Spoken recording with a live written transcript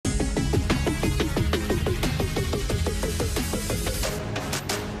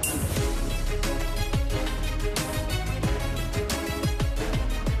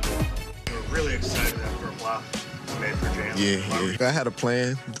Yeah. I had a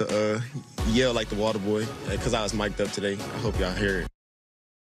plan to yell like the water boy because I was mic'd up today. I hope y'all hear it.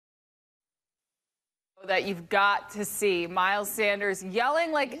 That you've got to see Miles Sanders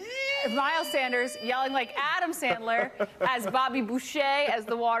yelling like Adam Sandler as Bobby Boucher as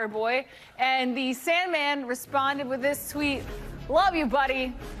the water boy, and the Sandman responded with this tweet: "Love you,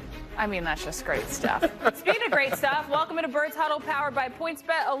 buddy." I mean, that's just great stuff. Speaking of great stuff, welcome into Birds Huddle, powered by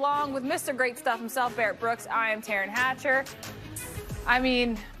PointsBet, along with Mr. Great Stuff himself, Barrett Brooks. I am Taryn Hatcher. I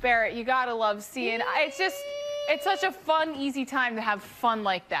mean, Barrett, you gotta love seeing. It's such a fun, easy time to have fun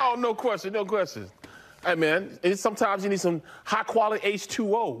like that. Oh, no question, no question. Hey, man, sometimes you need some high-quality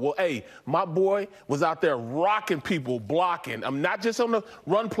H2O. Well, hey, my boy was out there rocking people, blocking. Not just on the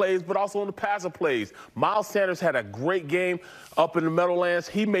run plays, but also on the passer plays. Miles Sanders had a great game up in the Meadowlands.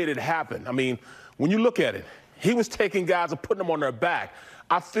 He made it happen. I mean, when you look at it, he was taking guys and putting them on their back.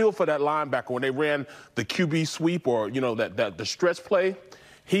 I feel for that linebacker when they ran the QB sweep or, you know, the stretch play.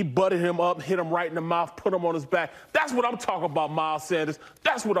 He butted him up, hit him right in the mouth, put him on his back. That's what I'm talking about, Miles Sanders.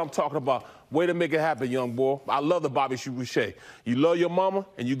 That's what I'm talking about. Way to make it happen, young boy. I love the Bobby Boucher. You love your mama,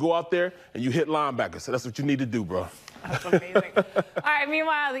 and you go out there, and you hit linebackers. So that's what you need to do, bro. That's amazing. All right,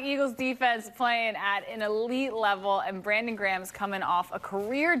 meanwhile, the Eagles defense playing at an elite level, and Brandon Graham's coming off a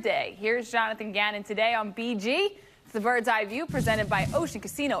career day. Here's Jonathan Gannon today on BG. It's the Bird's Eye View presented by Ocean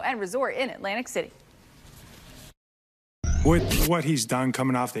Casino and Resort in Atlantic City. With what he's done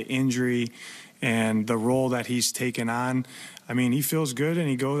coming off the injury and the role that he's taken on, I mean, he feels good and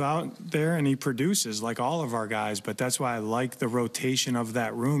he goes out there and he produces like all of our guys. But that's why I like the rotation of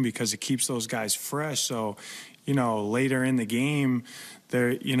that room, because it keeps those guys fresh. So, you know, later in the game,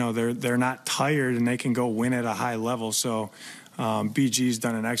 they're not tired and they can go win at a high level. So BG's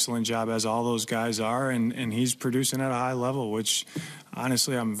done an excellent job, as all those guys are, and he's producing at a high level, which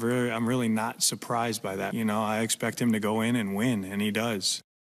honestly I'm really not surprised by that. You know, I expect him to go in and win, and he does.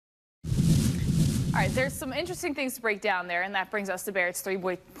 All right, there's some interesting things to break down there, and that brings us to Barrett's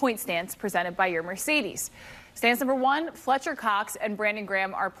three-point stance presented by your Mercedes. Stance number one, Fletcher Cox and Brandon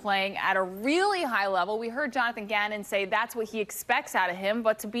Graham are playing at a really high level. We heard Jonathan Gannon say that's what he expects out of him,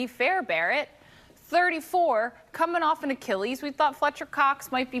 but to be fair, Barrett, 34, coming off an Achilles. We thought Fletcher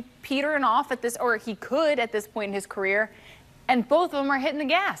Cox might be petering off at this, or he could at this point in his career, and both of them are hitting the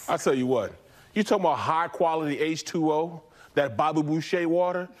gas. I'll tell you what, you talking about high-quality H2O, that Bobby Boucher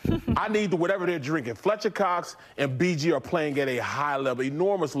water? I need whatever they're drinking. Fletcher Cox and BG are playing at a high level,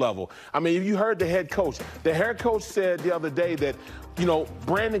 enormous level. I mean, if you heard the head coach said the other day that, you know,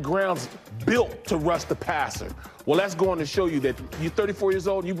 Brandon Graham's built to rush the passer. Well, that's going to show you that you're 34 years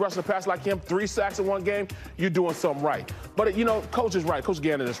old, you rush the passer like him, 3 sacks in one game, you're doing something right. But, you know, Coach is right. Coach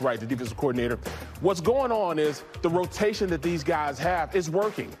Gannon is right, the defensive coordinator. What's going on is the rotation that these guys have is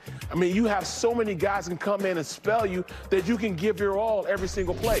working. I mean, you have so many guys can come in and spell you that you can give your all every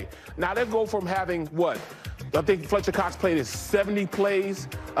single play. Now, they go from having, what, I think Fletcher Cox played his 70 plays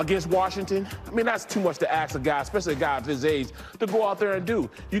against Washington. I mean, that's too much to ask a guy, especially a guy of his age, to go out there and do.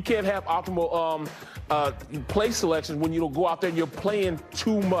 You can't have optimal play selections when you don't go out there and you're playing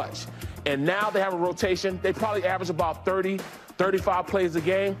too much. And now they have a rotation. They probably average about 30, 35 plays a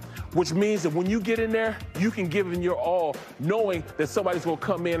game, which means that when you get in there, you can give in your all, knowing that somebody's going to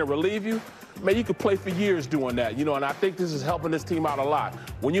come in and relieve you. Man, you could play for years doing that, you know, and I think this is helping this team out a lot.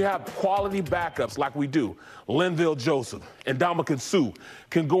 When you have quality backups like we do, Linville Joseph and Ndamukong Suh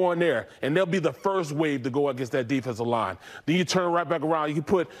can go in there, and they'll be the first wave to go against that defensive line. Then you turn right back around. You can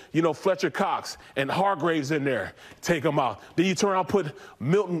put, you know, Fletcher Cox and Hargraves in there, take them out. Then you turn around, put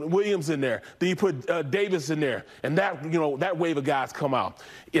Milton Williams in there. Then you put Davis in there, and that, you know, that wave of guys come out.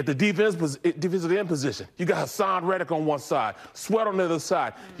 At the defensive end position, you got Hassan Reddick on one side, Sweat on the other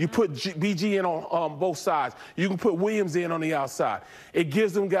side. You put BG in on both sides. You can put Williams in on the outside. It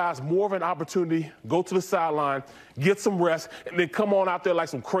gives them guys more of an opportunity, go to the sideline, get some rest, and then come on out there like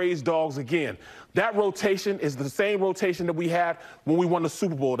some crazed dogs again. That rotation is the same rotation that we had when we won the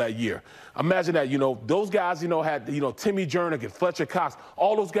Super Bowl that year. Imagine that, you know, those guys, you know, had, you know, Timmy Jernick and Fletcher Cox.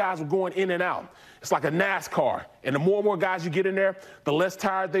 All those guys were going in and out. It's like a NASCAR. And the more and more guys you get in there, the less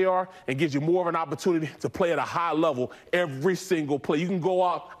tired they are, and gives you more of an opportunity to play at a high level every single play. You can go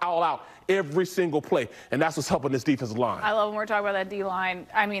all out every single play, and that's what's helping this defensive line. I love when we're talking about that D-line.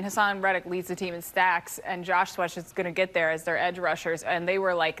 I mean, Hassan Reddick leads the team in stacks, and Josh Sweat is going to get there as their edge rushers, and they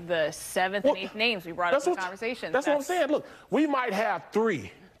were like the 7th and 8th names we brought up in the conversation. That's what I'm saying. Look, we might have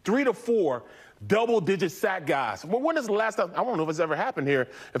 3 to 4 double-digit sack guys. Well, when is the last time? I don't know if it's ever happened here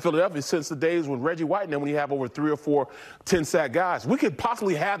in Philadelphia since the days when Reggie White and then when you have over 3 or 4 10-sack guys. We could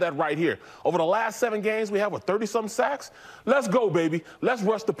possibly have that right here. Over the last 7 games, we have, 30-something sacks? Let's go, baby. Let's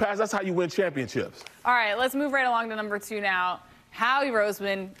rush the pass. That's how you win championships. All right, let's move right along to number 2 now. Howie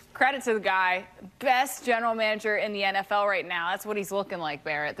Roseman, credit to the guy, best general manager in the NFL right now. That's what he's looking like,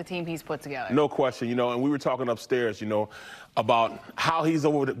 Barrett, the team he's put together. No question, and we were talking upstairs, about how he's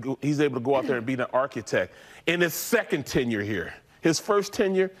able to go out there and be an architect in his second tenure here. His first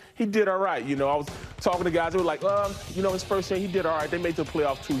tenure, he did all right. I was talking to guys, they were like, his first tenure, he did all right. They made the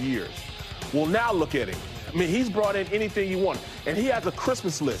playoffs 2 years. Well, now look at him. I mean, he's brought in anything you want, and he has a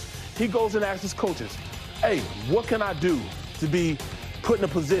Christmas list. He goes and asks his coaches, hey, what can I do to be put in a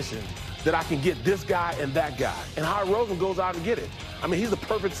position that I can get this guy and that guy? And Howie Roseman goes out and get it. I mean, he's the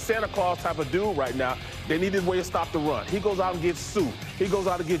perfect Santa Claus type of dude right now. They needed a way to stop the run. He goes out and gets Sue. He goes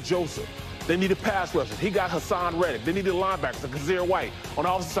out and gets Joseph. They needed pass rushers. He got Hassan Reddick. They needed linebackers, like Kazir White on the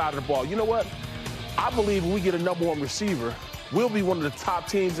opposite side of the ball. You know what? I believe when we get a number 1 receiver, we'll be one of the top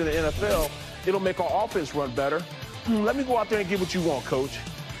teams in the NFL. It'll make our offense run better. Let me go out there and get what you want, coach.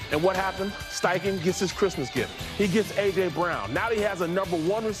 And what happened? Steichen gets his Christmas gift. He gets A.J. Brown. Now he has a number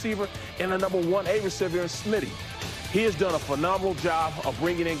 1 receiver and a number 1A receiver in Smitty. He has done a phenomenal job of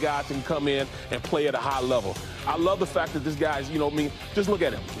bringing in guys who can come in and play at a high level. I love the fact that this guy's, just look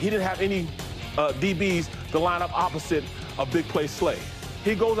at him. He didn't have any DBs to line up opposite a big play Slay.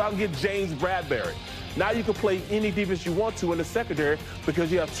 He goes out and gets James Bradbury. Now you can play any defense you want to in the secondary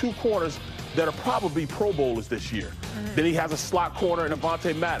because you have 2 corners that are probably Pro Bowlers this year. Then he has a slot corner in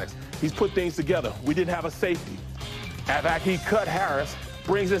Avonte Maddox. He's put things together. We didn't have a safety. In fact, he cut Harris,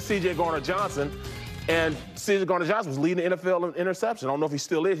 brings in C.J. Garner-Johnson, and C.J. Garner-Johnson was leading the NFL in interception. I don't know if he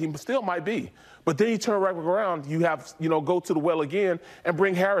still is. He still might be. But then you turn right around, you have, go to the well again and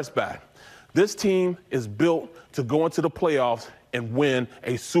bring Harris back. This team is built to go into the playoffs and win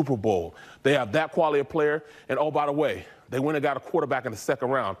a Super Bowl. They have that quality of player. And, oh, by the way, they went and got a quarterback in the second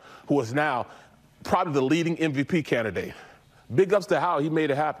round who is now probably the leading MVP candidate. Big ups to Howie. He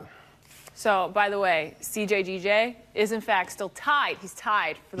made it happen. So, by the way, CJGJ is, in fact, still tied. He's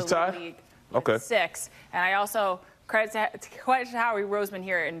tied for the league with 6. And I also credit to Howie Roseman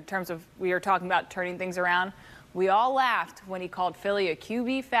here in terms of we were talking about turning things around. We all laughed when he called Philly a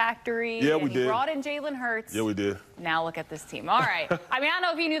QB factory. Yeah, and we did. He brought in Jalen Hurts. Yeah, we did. Now look at this team. All right. I mean, I don't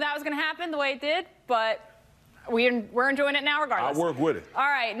know if you knew that was going to happen the way it did, but we're enjoying it now regardless. I work with it. All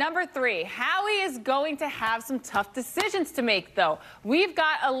right, number 3. Howie is going to have some tough decisions to make, though. We've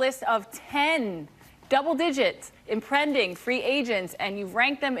got a list of 10 double-digit impending free agents, and you've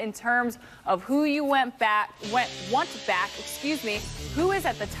ranked them in terms of who you want back, who is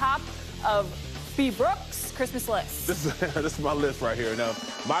at the top of B. Brooks' Christmas list. This is my list right here. Now,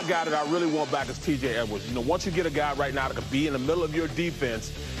 my guy that I really want back is T.J. Edwards. Once you get a guy right now that can be in the middle of your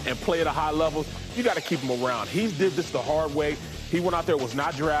defense and play at a high level, you got to keep him around. He did this the hard way. He went out there, was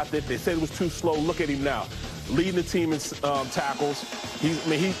not drafted. They said it was too slow. Look at him now, leading the team in tackles. He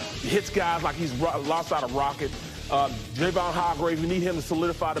hits guys like he's lost out a rocket. Javon Hargrave, we need him to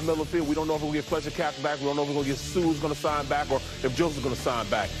solidify the middle of the field. We don't know if we'll get Fletcher Cox back. We don't know if we're going to get Sue's going to sign back or if Joseph's going to sign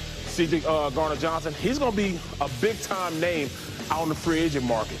back. C.J. Garner-Johnson, he's going to be a big-time name out in the free agent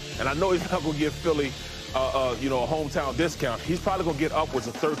market. And I know he's not going to give Philly, a hometown discount. He's probably going to get upwards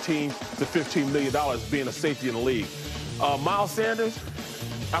of $13 to $15 million being a safety in the league. Miles Sanders,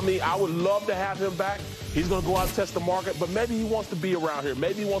 I would love to have him back. He's going to go out and test the market, but maybe he wants to be around here.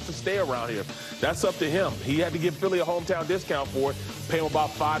 Maybe he wants to stay around here. That's up to him. He had to give Philly a hometown discount for it, pay him about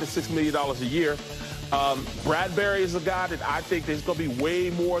 $5 to $6 million a year. Bradbury is a guy that I think there's going to be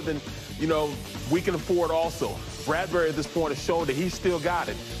way more than, we can afford also. Bradbury at this point has shown that he's still got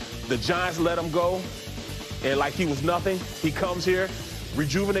it. The Giants let him go, and like he was nothing. He comes here,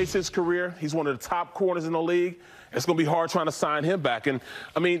 rejuvenates his career. He's one of the top corners in the league. It's going to be hard trying to sign him back. And,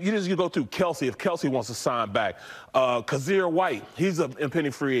 you go through Kelsey, if Kelsey wants to sign back. Kazir White, he's an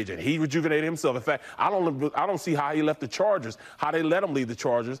impending free agent. He rejuvenated himself. In fact, I don't see how he left the Chargers, how they let him leave the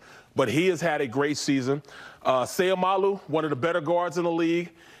Chargers. But he has had a great season. Seumalo, one of the better guards in the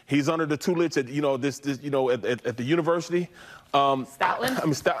league. He's under the tutelage at, at the university. Stoutland?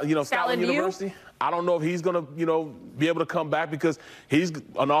 Stoutland University. I don't know if he's going to, be able to come back because he's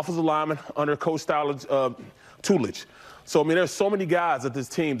an offensive lineman under Coach Stoutland's tutelage. So, there's so many guys at this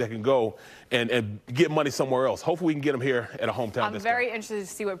team that can go and get money somewhere else. Hopefully we can get him here at a hometown discount. I'm very interested to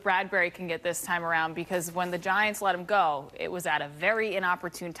see what Bradbury can get this time around because when the Giants let him go, it was at a very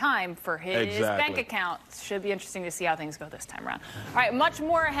inopportune time for his bank account. Should be interesting to see how things go this time around. All right, much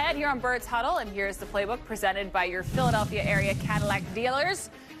more ahead here on Birds Huddle, and here's the playbook presented by your Philadelphia area Cadillac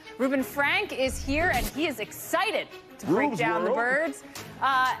dealers. Reuben Frank is here, and he is excited to break down the birds.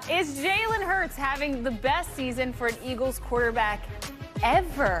 Is Jalen Hurts having the best season for an Eagles quarterback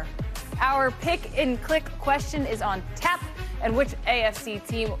ever? Our pick and click question is on tap. And which AFC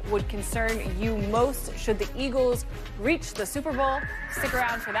team would concern you most should the Eagles reach the Super Bowl? Stick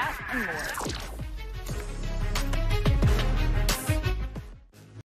around for that and more.